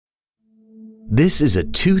This is a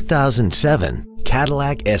 2007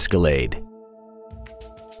 Cadillac Escalade.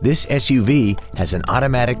 This SUV has an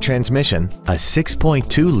automatic transmission, a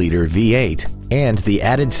 6.2-liter V8, and the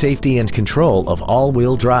added safety and control of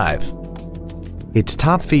all-wheel drive. Its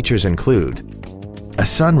top features include a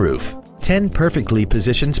sunroof, 10 perfectly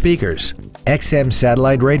positioned speakers, XM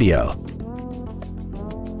satellite radio,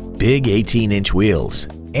 big 18-inch wheels,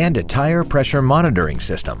 and a tire pressure monitoring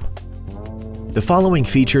system. The following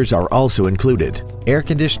features are also included: air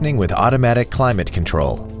conditioning with automatic climate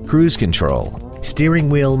control, cruise control, steering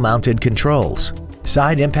wheel mounted controls,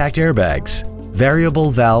 side impact airbags, variable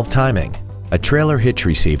valve timing, a trailer hitch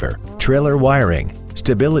receiver, trailer wiring,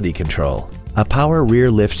 stability control, a power rear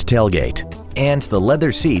lift tailgate, and the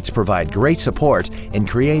leather seats provide great support and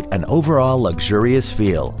create an overall luxurious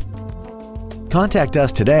feel. Contact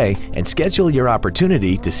us today and schedule your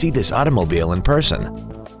opportunity to see this automobile in person.